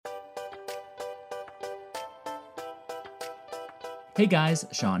Hey guys,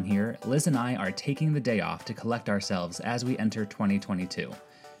 Sean here. Liz and I are taking the day off to collect ourselves as we enter 2022.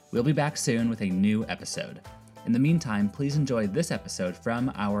 We'll be back soon with a new episode. In the meantime, please enjoy this episode from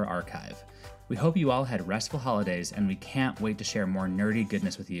our archive. We hope you all had restful holidays, and we can't wait to share more nerdy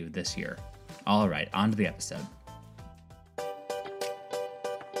goodness with you this year. All right, on to the episode.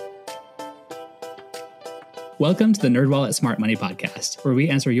 Welcome to the NerdWallet Smart Money Podcast, where we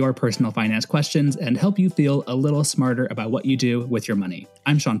answer your personal finance questions and help you feel a little smarter about what you do with your money.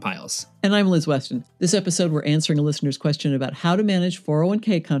 I'm Sean Piles. And I'm Liz Weston. This episode, we're answering a listener's question about how to manage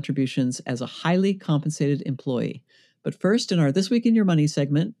 401k contributions as a highly compensated employee. But first, in our This Week in Your Money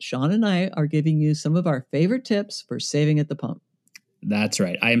segment, Sean and I are giving you some of our favorite tips for saving at the pump. That's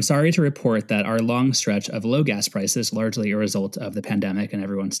right. I am sorry to report that our long stretch of low gas prices, largely a result of the pandemic and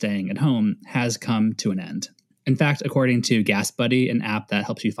everyone staying at home, has come to an end. In fact, according to Gas Buddy, an app that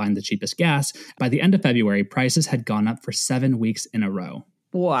helps you find the cheapest gas, by the end of February, prices had gone up for 7 weeks in a row.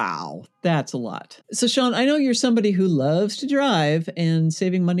 Wow, that's a lot. So, Sean, I know you're somebody who loves to drive, and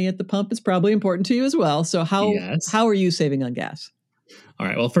saving money at the pump is probably important to you as well. So how are you saving on gas? All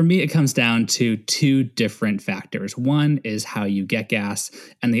right. Well, for me, it comes down to two different factors. One is how you get gas,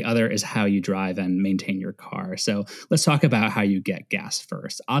 and the other is how you drive and maintain your car. So let's talk about how you get gas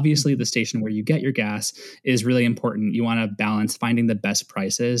first. Obviously, the station where you get your gas is really important. You want to balance finding the best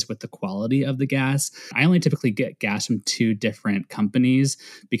prices with the quality of the gas. I only typically get gas from two different companies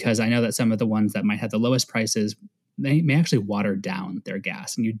because I know that some of the ones that might have the lowest prices, they may actually water down their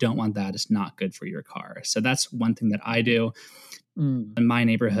gas, and you don't want that. It's not good for your car. So that's one thing that I do. In my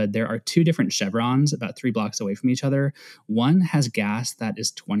neighborhood, there are two different Chevrons about 3 blocks away from each other. One has gas that is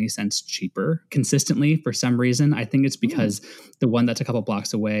 20 cents cheaper consistently for some reason. I think it's because the one that's a couple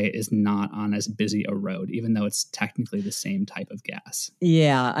blocks away is not on as busy a road, even though it's technically the same type of gas.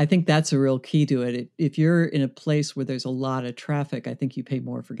 Yeah, I think that's a real key to it. If you're in a place where there's a lot of traffic, I think you pay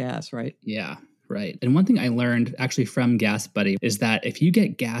more for gas, right? Yeah. Right. And one thing I learned actually from Gas Buddy is that if you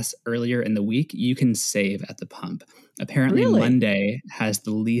get gas earlier in the week, you can save at the pump. Apparently, Really? Monday has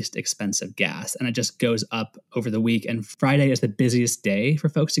the least expensive gas, and it just goes up over the week. And Friday is the busiest day for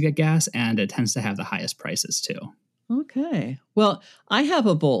folks to get gas, and it tends to have the highest prices too. Okay. Well, I have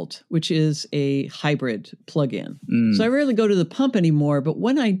a Bolt, which is a hybrid plug-in. So I rarely go to the pump anymore. But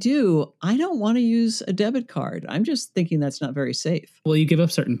when I do, I don't want to use a debit card. I'm just thinking that's not very safe. Well, you give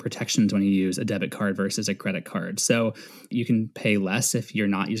up certain protections when you use a debit card versus a credit card. So you can pay less if you're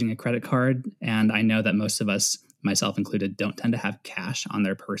not using a credit card. And I know that most of us, myself included, don't tend to have cash on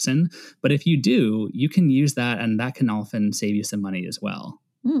their person. But if you do, you can use that, and that can often save you some money as well.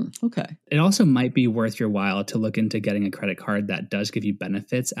 Okay. It also might be worth your while to look into getting a credit card that does give you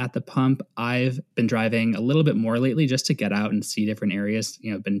benefits at the pump. I've been driving a little bit more lately just to get out and see different areas.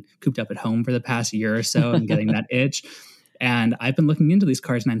 You know, I've been cooped up at home for the past year or so and getting that itch. And I've been looking into these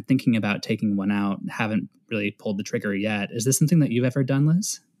cards, and I'm thinking about taking one out. Haven't really pulled the trigger yet. Is this something that you've ever done,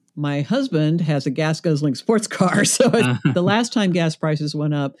 Liz? My husband has a gas-guzzling sports car, so the last time gas prices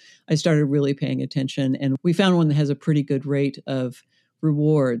went up, I started really paying attention, and we found one that has a pretty good rate of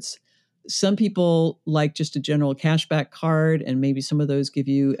rewards. Some people like just a general cashback card, and maybe some of those give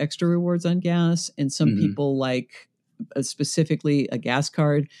you extra rewards on gas, and some people like specifically a gas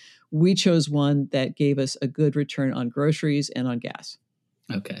card. We chose one that gave us a good return on groceries and on gas.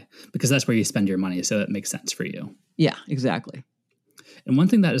 Okay, because that's where you spend your money, so that makes sense for you. Yeah, exactly. And one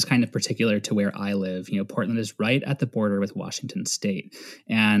thing that is kind of particular to where I live, you know, Portland is right at the border with Washington State.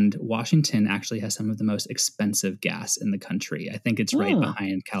 And Washington actually has some of the most expensive gas in the country. I think it's right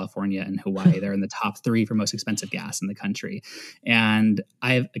behind California and Hawaii. They're in the top 3 for most expensive gas in the country. And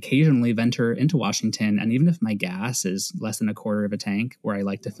I occasionally venture into Washington. And even if my gas is less than a quarter of a tank where I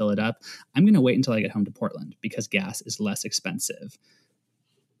like to fill it up, I'm going to wait until I get home to Portland because gas is less expensive.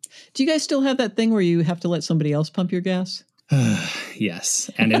 Do you guys still have that thing where you have to let somebody else pump your gas? Yes.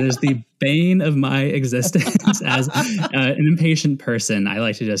 And it is the bane of my existence as an impatient person. I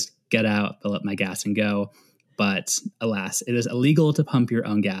like to just get out, fill up my gas and go. But alas, it is illegal to pump your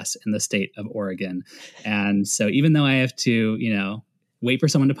own gas in the state of Oregon. And so even though I have to, you know, wait for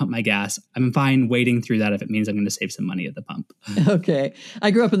someone to pump my gas, I'm fine waiting through that if it means I'm going to save some money at the pump. Okay. I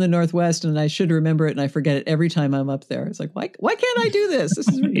grew up in the Northwest, and I should remember it, and I forget it every time I'm up there. It's like, why can't I do this? This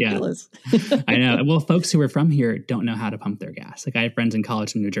is ridiculous. I know. Well, folks who are from here don't know how to pump their gas. Like I have friends in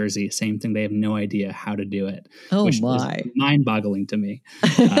college in New Jersey, same thing. They have no idea how to do it. Which is mind-boggling to me.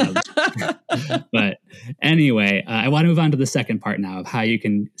 But anyway, I want to move on to the second part now of how you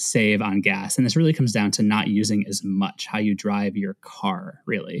can save on gas. And this really comes down to not using as much, how you drive your car,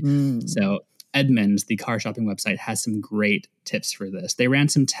 really. So Edmunds, the car shopping website, has some great tips for this. They ran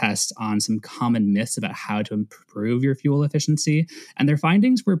some tests on some common myths about how to improve your fuel efficiency, and their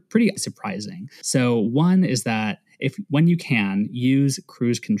findings were pretty surprising. So one is that when you can, use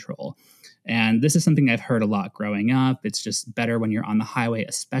cruise control. And this is something I've heard a lot growing up. It's just better when you're on the highway,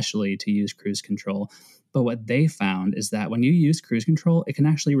 especially, to use cruise control. But what they found is that when you use cruise control, it can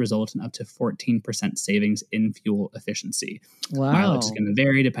actually result in up to 14% savings in fuel efficiency. Wow. Mileage is going to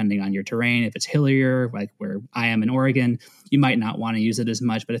vary depending on your terrain. If it's hillier, like where I am in Oregon, you might not want to use it as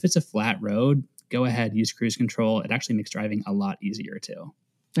much. But if it's a flat road, go ahead, use cruise control. It actually makes driving a lot easier too.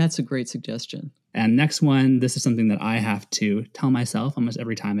 That's a great suggestion. And next one, this is something that I have to tell myself almost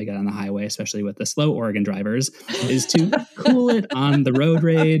every time I get on the highway, especially with the slow Oregon drivers, is to cool it on the road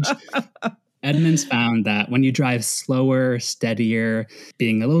rage. Edmunds found that when you drive slower, steadier,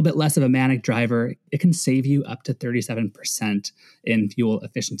 being a little bit less of a manic driver, it can save you up to 37% in fuel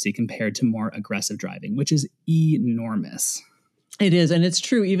efficiency compared to more aggressive driving, which is enormous. It is. And it's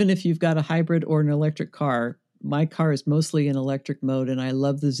true, even if you've got a hybrid or an electric car. My car is mostly in electric mode, and I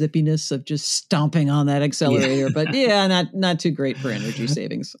love the zippiness of just stomping on that accelerator. Yeah. But not too great for energy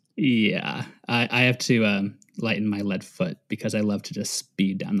savings. Yeah, I have to lighten my lead foot because I love to just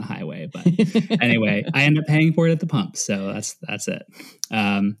speed down the highway. But anyway, I end up paying for it at the pump, so that's it.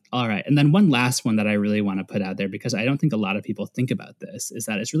 All right, and then one last one that I really want to put out there, because I don't think a lot of people think about this, is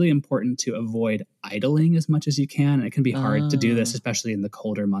that it's really important to avoid idling as much as you can. And it can be hard to do this, especially in the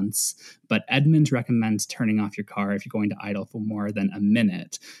colder months. But Edmunds recommends turning off your car if you're going to idle for more than a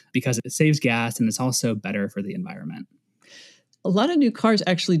minute, because it saves gas and it's also better for the environment. A lot of new cars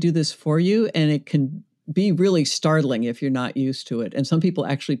actually do this for you, and it can be really startling if you're not used to it. And some people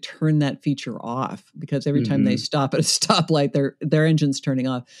actually turn that feature off because every time they stop at a stoplight, their engine's turning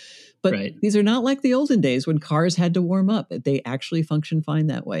off. But These are not like the olden days when cars had to warm up. They actually function fine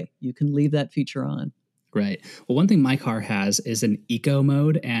that way. You can leave that feature on. Right. Well, one thing my car has is an eco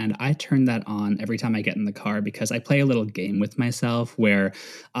mode, and I turn that on every time I get in the car because I play a little game with myself where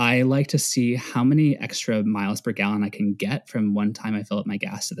I like to see how many extra miles per gallon I can get from one time I fill up my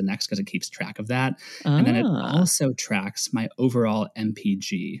gas to the next, because it keeps track of that. And then it also tracks my overall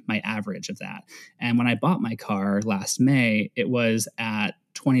MPG, my average of that. And when I bought my car last May, it was at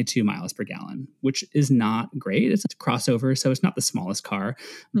 22 miles per gallon, which is not great. It's a crossover, so it's not the smallest car.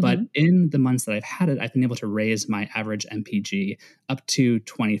 But in the months that I've had it, I've been able to raise my average MPG up to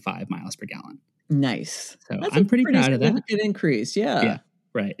 25 miles per gallon. Nice. So I'm pretty proud of that. Significant increase, yeah.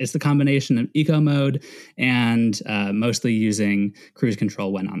 Right. It's the combination of eco mode and mostly using cruise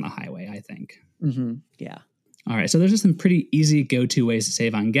control when on the highway, I think. Yeah. All right, so there's just some pretty easy go-to ways to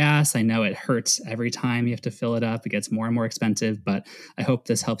save on gas. I know it hurts every time you have to fill it up. It gets more and more expensive, but I hope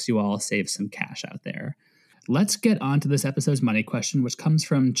this helps you all save some cash out there. Let's get on to this episode's money question, which comes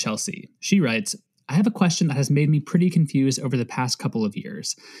from Chelsea. She writes, I have a question that has made me pretty confused over the past couple of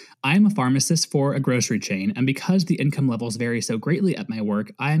years. I am a pharmacist for a grocery chain, and because the income levels vary so greatly at my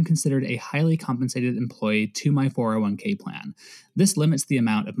work, I am considered a highly compensated employee to my 401k plan. This limits the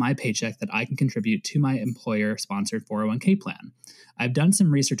amount of my paycheck that I can contribute to my employer-sponsored 401k plan. I've done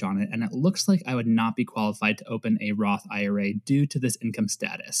some research on it, and it looks like I would not be qualified to open a Roth IRA due to this income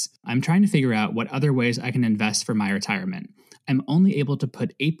status. I'm trying to figure out what other ways I can invest for my retirement. I'm only able to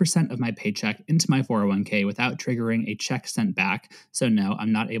put 8% of my paycheck into my 401k without triggering a check sent back, so no,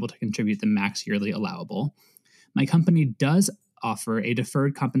 I'm not able to contribute the max yearly allowable. My company does offer a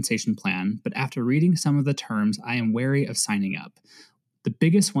deferred compensation plan, but after reading some of the terms, I am wary of signing up. The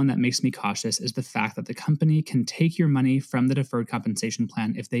biggest one that makes me cautious is the fact that the company can take your money from the deferred compensation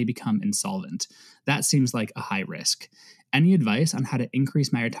plan if they become insolvent. That seems like a high risk. Any advice on how to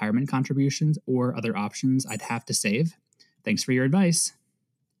increase my retirement contributions or other options I'd have to save? Thanks for your advice.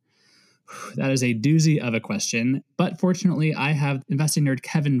 That is a doozy of a question, but fortunately I have investing nerd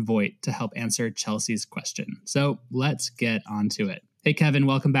Kevin Voigt to help answer Chelsea's question. So let's get on to it. Hey, Kevin,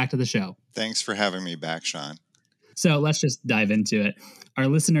 welcome back to the show. Thanks for having me back, Sean. So let's just dive into it. Our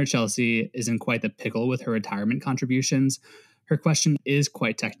listener, Chelsea, is in quite the pickle with her retirement contributions. Her question is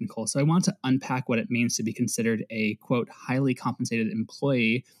quite technical, so I want to unpack what it means to be considered a, quote, highly compensated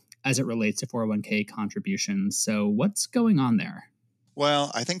employee as it relates to 401k contributions. So what's going on there? Well,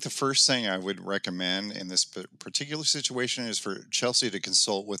 I think the first thing I would recommend in this particular situation is for Chelsea to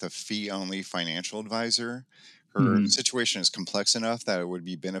consult with a fee-only financial advisor. Her situation is complex enough that it would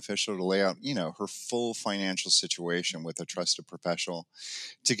be beneficial to lay out, her full financial situation with a trusted professional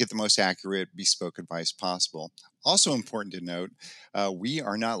to get the most accurate, bespoke advice possible. Also important to note, we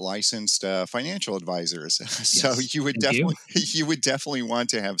are not licensed financial advisors, so Yes. you would Thank you. definitely want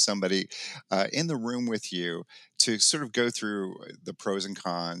to have somebody in the room with you to sort of go through the pros and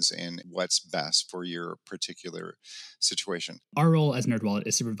cons and what's best for your particular situation. Our role as NerdWallet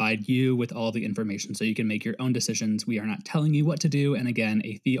is to provide you with all the information so you can make your own decisions. We are not telling you what to do. And again,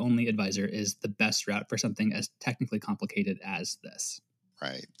 a fee-only advisor is the best route for something as technically complicated as this.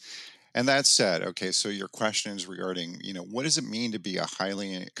 Right. And that said, okay, so your question is regarding, what does it mean to be a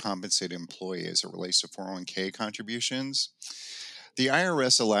highly compensated employee as it relates to 401k contributions? The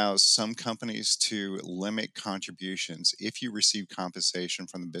IRS allows some companies to limit contributions if you receive compensation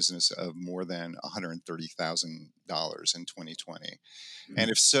from the business of more than $130,000 in 2020. And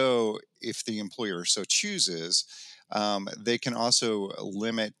if so, if the employer so chooses, they can also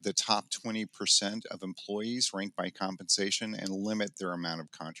limit the top 20% of employees ranked by compensation and limit their amount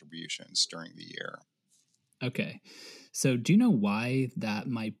of contributions during the year. Okay. So do you know why that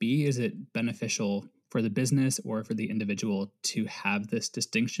might be? Is it beneficial for the business or for the individual to have this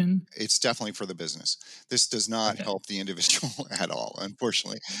distinction? It's definitely for the business. This does not Okay. help the individual at all,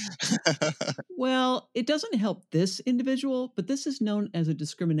 unfortunately. Well, it doesn't help this individual, but this is known as a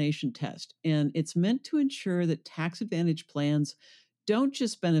discrimination test, and it's meant to ensure that tax advantage plans don't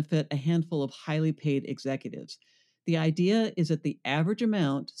just benefit a handful of highly paid executives. The idea is that the average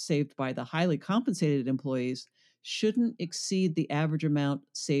amount saved by the highly compensated employees shouldn't exceed the average amount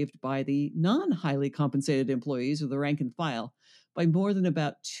saved by the non highly compensated employees or the rank and file by more than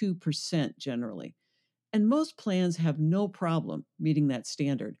about 2% generally. And most plans have no problem meeting that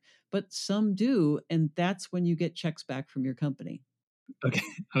standard, but some do, and that's when you get checks back from your company. Okay.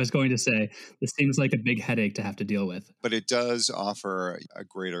 I was going to say, this seems like a big headache to have to deal with. But it does offer a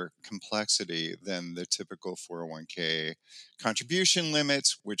greater complexity than the typical 401k contribution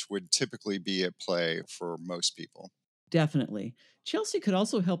limits, which would typically be at play for most people. Definitely. Chelsea could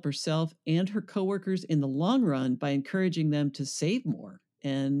also help herself and her coworkers in the long run by encouraging them to save more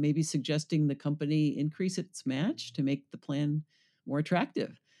and maybe suggesting the company increase its match to make the plan more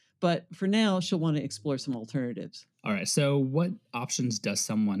attractive. But for now, she'll want to explore some alternatives. All right. So, what options does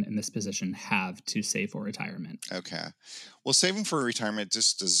someone in this position have to save for retirement? Okay. Well, saving for retirement,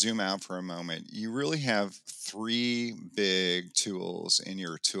 just to zoom out for a moment, you really have three big tools in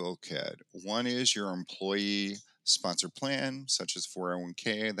your toolkit. One is your employee sponsored plan, such as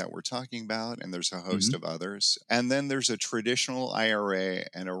 401k that we're talking about, and there's a host of others. And then there's a traditional IRA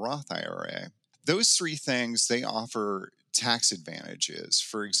and a Roth IRA. Those three things, they offer tax advantages.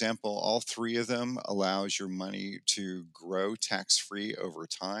 For example, all three of them allows your money to grow tax-free over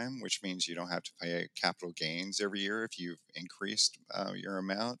time, which means you don't have to pay capital gains every year if you've increased your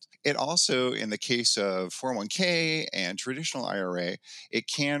amount. It also, in the case of 401k and traditional IRA, it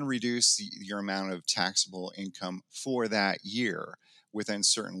can reduce your amount of taxable income for that year within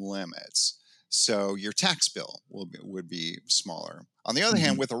certain limits. So your tax bill would be smaller. On the other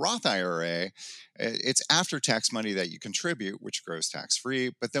hand, with a Roth IRA, it's after-tax money that you contribute, which grows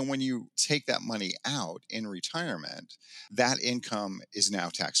tax-free. But then when you take that money out in retirement, that income is now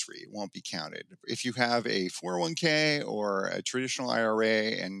tax-free. It won't be counted. If you have a 401k or a traditional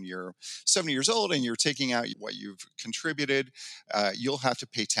IRA and you're 70 years old and you're taking out what you've contributed, you'll have to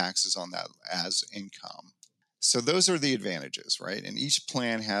pay taxes on that as income. So those are the advantages, right? And each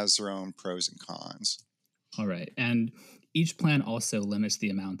plan has their own pros and cons. All right. And each plan also limits the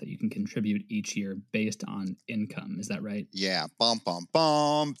amount that you can contribute each year based on income. Is that right? Yeah. Bum, bum,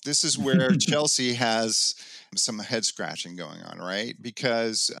 bum. This is where Chelsea has some head scratching going on, right?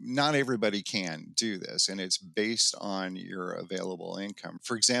 Because not everybody can do this, and it's based on your available income.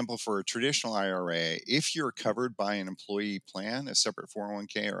 For example, for a traditional IRA, if you're covered by an employee plan, a separate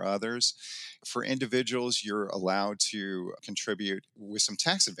 401k or others, for individuals, you're allowed to contribute with some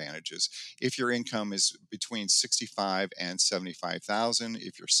tax advantages if your income is between 65 and 75,000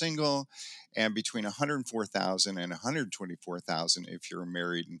 if you're single, and between 104,000 and 124,000 if you're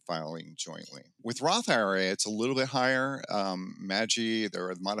married and filing jointly. With Roth IRA, it's a little bit higher. MAGI,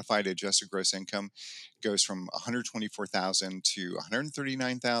 their modified adjusted gross income, goes from 124,000 to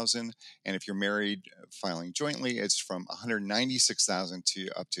 139,000, and if you're married filing jointly, it's from 196,000 to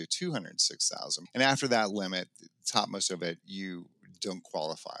up to 206,000. And after that limit, the topmost of it, you don't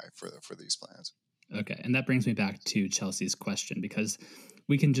qualify for these plans. Okay. And that brings me back to Chelsea's question, because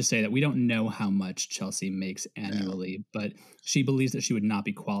we can just say that we don't know how much Chelsea makes annually, but she believes that she would not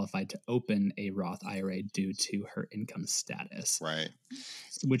be qualified to open a Roth IRA due to her income status. Right.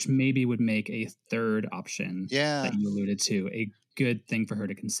 which maybe would make a third option that Yeah. you alluded to a good thing for her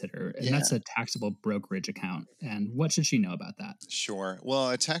to consider. And Yeah. that's a taxable brokerage account. And what should she know about that? Sure. Well,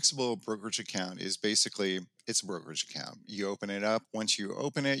 a taxable brokerage account is basically it's a brokerage account. You open it up. Once you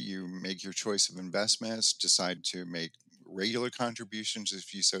open it, you make your choice of investments, decide to make regular contributions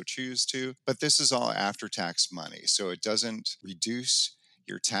if you so choose to. But this is all after tax money. So it doesn't reduce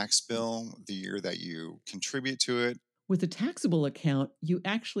your tax bill the year that you contribute to it. With a taxable account, you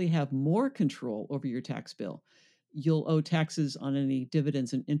actually have more control over your tax bill. You'll owe taxes on any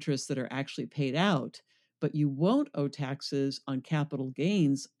dividends and interests that are actually paid out, but you won't owe taxes on capital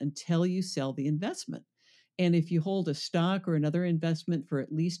gains until you sell the investment. And if you hold a stock or another investment for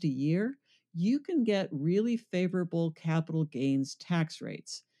at least a year, you can get really favorable capital gains tax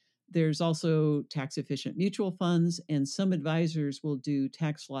rates. There's also tax efficient mutual funds, and some advisors will do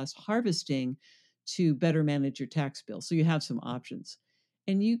tax loss harvesting to better manage your tax bill. So you have some options.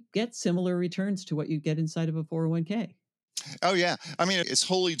 And you get similar returns to what you get inside of a 401k. Oh, yeah. I mean, it's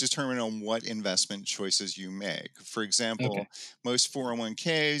wholly determined on what investment choices you make. For example, Okay. most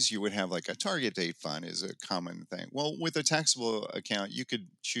 401ks, you would have like a target date fund is a common thing. Well, with a taxable account, you could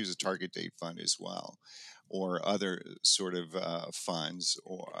choose a target date fund as well, or other sort of funds,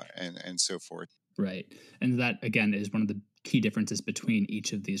 or and so forth. Right. And that, again, is one of the key differences between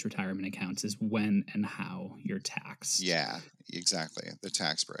each of these retirement accounts is when and how you're taxed. Yeah, exactly. The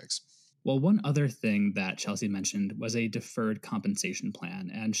tax breaks. Well, one other thing that Chelsea mentioned was a deferred compensation plan,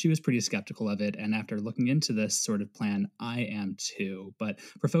 and she was pretty skeptical of it. And after looking into this sort of plan, I am too. But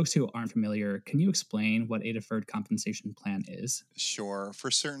for folks who aren't familiar, can you explain what a deferred compensation plan is? Sure. For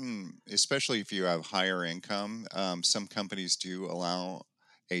certain, especially if you have higher income, some companies do allow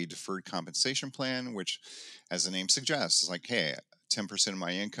a deferred compensation plan, which, as the name suggests, is like, hey, 10% of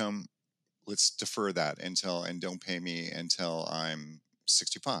my income, let's defer that until, and don't pay me until I'm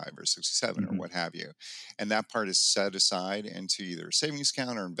 65 or 67 or Mm-hmm. what have you. And that part is set aside into either a savings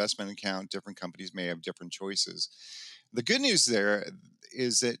account or investment account. Different companies may have different choices. The good news there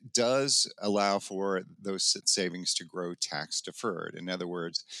is it does allow for those savings to grow tax deferred. In other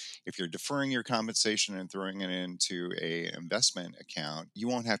words, if you're deferring your compensation and throwing it into a investment account, you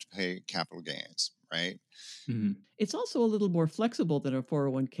won't have to pay capital gains, right? Mm-hmm. It's also a little more flexible than a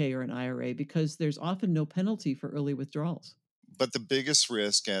 401k or an IRA because there's often no penalty for early withdrawals. But the biggest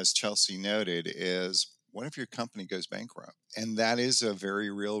risk, as Chelsea noted, is what if your company goes bankrupt? And that is a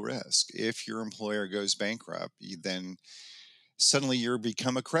very real risk. If your employer goes bankrupt, then suddenly you're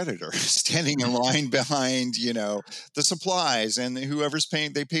become a creditor standing in line behind the supplies and whoever's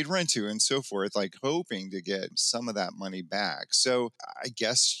paying they paid rent to and so forth, like hoping to get some of that money back. So I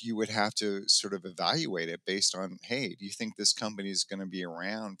guess you would have to sort of evaluate it based on, hey, do you think this company is going to be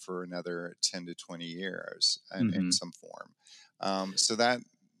around for another 10 to 20 years in Mm-hmm. some form? So that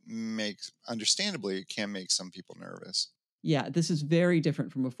makes, understandably, it can make some people nervous. Yeah, this is very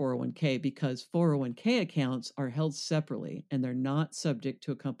different from a 401k because 401k accounts are held separately and they're not subject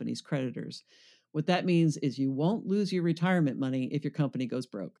to a company's creditors. What that means is you won't lose your retirement money if your company goes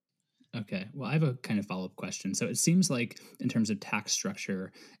broke. Okay. Well, I have a kind of follow up question. So it seems like, in terms of tax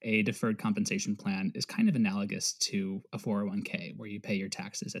structure, a deferred compensation plan is kind of analogous to a 401k where you pay your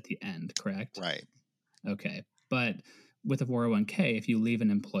taxes at the end, correct? Right. Okay. But with a 401k, if you leave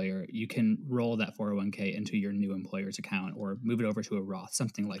an employer, you can roll that 401k into your new employer's account or move it over to a Roth,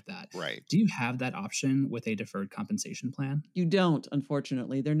 something like that. Right. Do you have that option with a deferred compensation plan? You don't,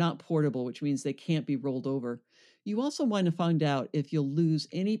 unfortunately. They're not portable, which means they can't be rolled over. You also want to find out if you'll lose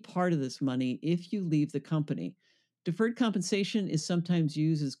any part of this money if you leave the company. Deferred compensation is sometimes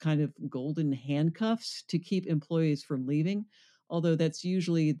used as kind of golden handcuffs to keep employees from leaving, although that's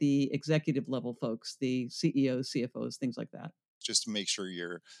usually the executive level folks, the CEOs, CFOs, things like that. Just to make sure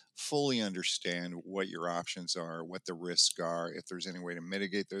you're fully understand what your options are, what the risks are, if there's any way to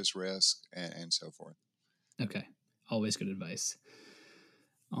mitigate those risks, and so forth. Okay. Always good advice.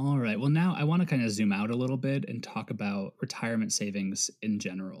 All right. Well, now I want to kind of zoom out a little bit and talk about retirement savings in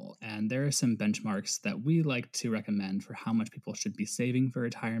general. And there are some benchmarks that we like to recommend for how much people should be saving for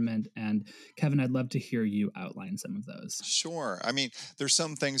retirement. And Kevin, I'd love to hear you outline some of those. Sure. I mean, there's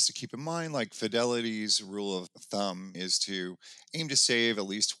some things to keep in mind, like Fidelity's rule of thumb is to aim to save at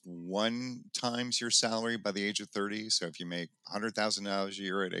least one times your salary by the age of 30. So if you make $100,000 a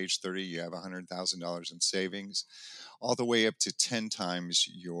year at age 30, you have $100,000 in savings, all the way up to 10 times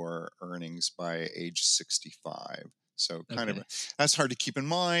your earnings by age 65. So Okay. that's hard to keep in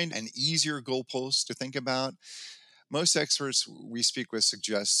mind. An easier goalpost to think about. Most experts we speak with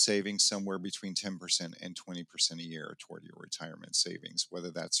suggest saving somewhere between 10% and 20% a year toward your retirement savings,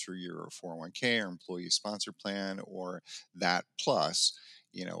 whether that's through your 401k or employee sponsor plan or that plus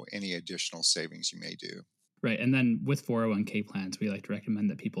any additional savings you may do. Right. And then with 401k plans, we like to recommend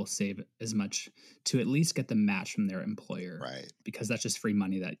that people save as much to at least get the match from their employer. Right. Because that's just free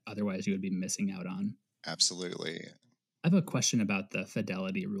money that otherwise you would be missing out on. Absolutely. I have a question about the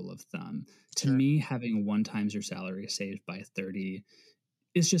fidelity rule of thumb. To Sure. me, having 1 times your salary saved by 30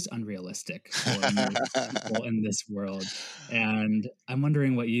 is just unrealistic for most people in this world. And I'm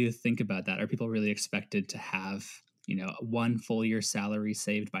wondering what you think about that. Are people really expected to have, 1 full year salary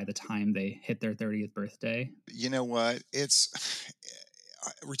saved by the time they hit their 30th birthday? You know what? It's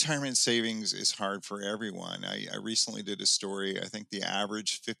retirement savings is hard for everyone. I recently did a story. I think the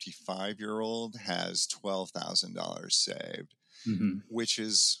average 55-year-old has $12,000 saved, Mm-hmm. which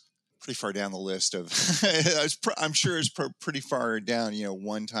is pretty far down the list of I'm sure it's pretty far down,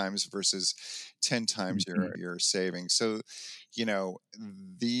 1 times versus 10 times your savings. So,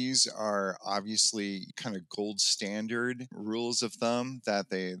 these are obviously kind of gold standard rules of thumb that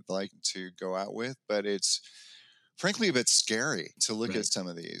they like to go out with, but it's frankly a bit scary to look at some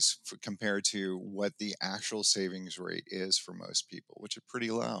of these compared to what the actual savings rate is for most people, which is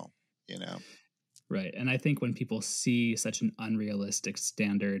pretty low, Right. And I think when people see such an unrealistic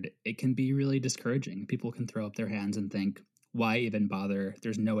standard, it can be really discouraging. People can throw up their hands and think, why even bother?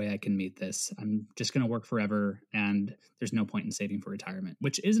 There's no way I can meet this. I'm just going to work forever and there's no point in saving for retirement,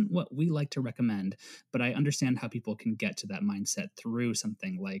 which isn't what we like to recommend. But I understand how people can get to that mindset through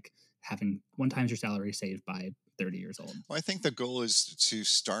something like having 1 times your salary saved by 30 years old. Well, I think the goal is to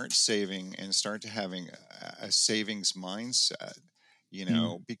start saving and start to having a savings mindset,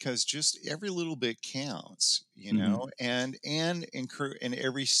 because just every little bit counts, and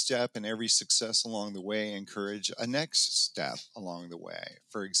every step and every success along the way encourage a next step along the way.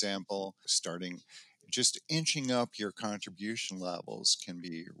 For example, just inching up your contribution levels can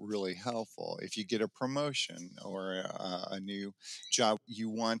be really helpful. If you get a promotion or a new job, you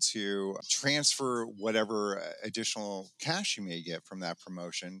want to transfer whatever additional cash you may get from that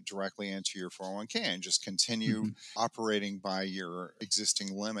promotion directly into your 401k and just continue operating by your existing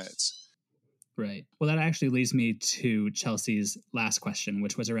limits. Right. Well, that actually leads me to Chelsea's last question,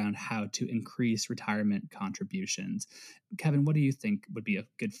 which was around how to increase retirement contributions. Kevin, what do you think would be a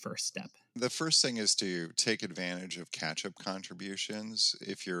good first step? The first thing is to take advantage of catch-up contributions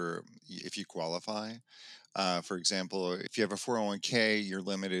if you qualify. For example, if you have a 401k, you're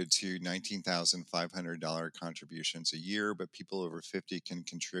limited to $19,500 contributions a year, but people over 50 can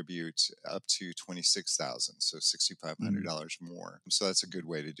contribute up to $26,000, so $6,500 more. So that's a good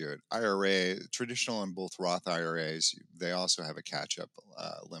way to do it. IRA, traditional and both Roth IRAs, they also have a catch-up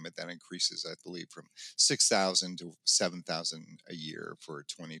limit that increases, I believe, from $6,000 to $7,000 a year for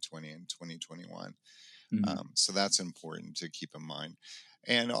 2020 and 2021. So that's important to keep in mind.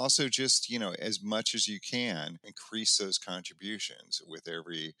 And also just, as much as you can, increase those contributions with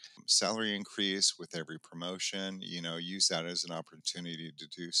every salary increase, with every promotion, use that as an opportunity to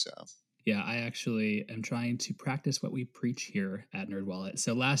do so. Yeah, I actually am trying to practice what we preach here at NerdWallet.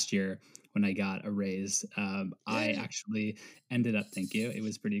 So last year, when I got a raise, I actually ended up, thank you, it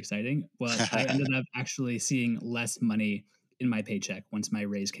was pretty exciting. Well, I ended up actually seeing less money in my paycheck once my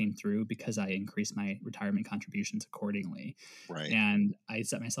raise came through because I increased my retirement contributions accordingly. Right. And I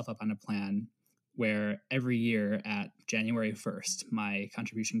set myself up on a plan where every year at January 1st, my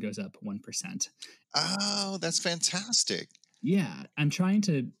contribution goes up 1%. Oh, that's fantastic. Yeah, I'm trying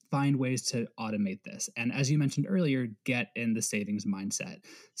to find ways to automate this. And as you mentioned earlier, get in the savings mindset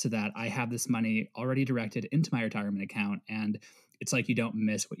so that I have this money already directed into my retirement account. And it's like you don't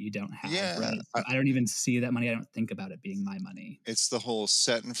miss what you don't have, right? So I don't even see that money. I don't think about it being my money. It's the whole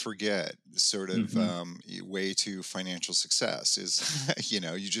set and forget sort of way to financial success is,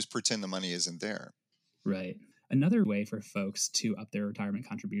 you just pretend the money isn't there. Right. Another way for folks to up their retirement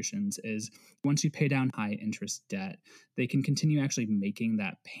contributions is once you pay down high interest debt, they can continue actually making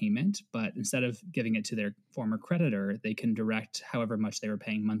that payment, but instead of giving it to their former creditor, they can direct however much they were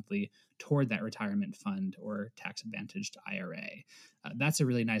paying monthly toward that retirement fund or tax advantaged IRA. That's a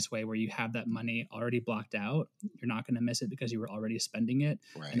really nice way where you have that money already blocked out. You're not going to miss it because you were already spending it.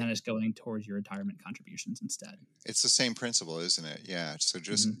 Right. And then it's going towards your retirement contributions instead. It's the same principle, isn't it? Yeah. So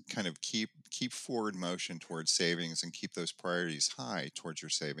just kind of keep forward motion towards savings and keep those priorities high towards your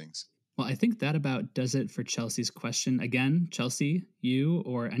savings. Well, I think that about does it for Chelsea's question. Again, Chelsea, you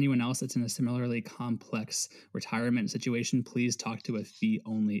or anyone else that's in a similarly complex retirement situation, please talk to a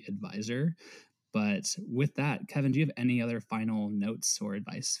fee-only advisor. But with that, Kevin, do you have any other final notes or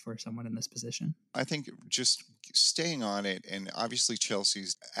advice for someone in this position? I think just staying on it, and obviously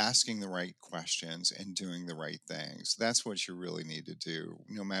Chelsea's asking the right questions and doing the right things. That's what you really need to do,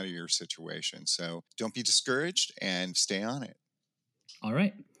 no matter your situation. So don't be discouraged and stay on it. All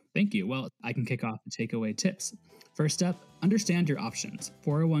right. Thank you. Well, I can kick off the takeaway tips. First up, understand your options.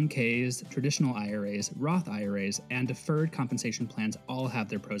 401ks, traditional IRAs, Roth IRAs, and deferred compensation plans all have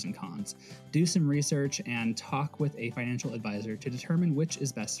their pros and cons. Do some research and talk with a financial advisor to determine which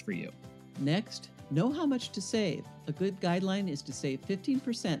is best for you. Next, know how much to save. A good guideline is to save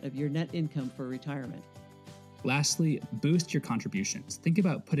 15% of your net income for retirement. Lastly, boost your contributions. Think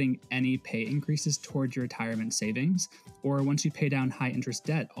about putting any pay increases toward your retirement savings, or once you pay down high interest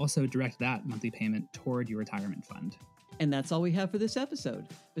debt, also direct that monthly payment toward your retirement fund. And that's all we have for this episode.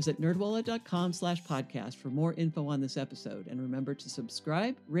 Visit nerdwallet.com/podcast for more info on this episode. And remember to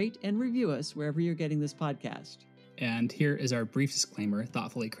subscribe, rate, and review us wherever you're getting this podcast. And here is our brief disclaimer,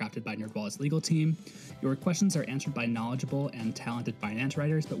 thoughtfully crafted by NerdWallet's legal team. Your questions are answered by knowledgeable and talented finance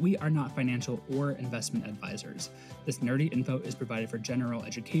writers, but we are not financial or investment advisors. This nerdy info is provided for general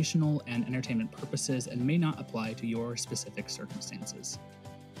educational and entertainment purposes and may not apply to your specific circumstances.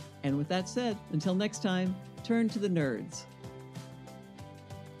 And with that said, until next time, turn to the nerds.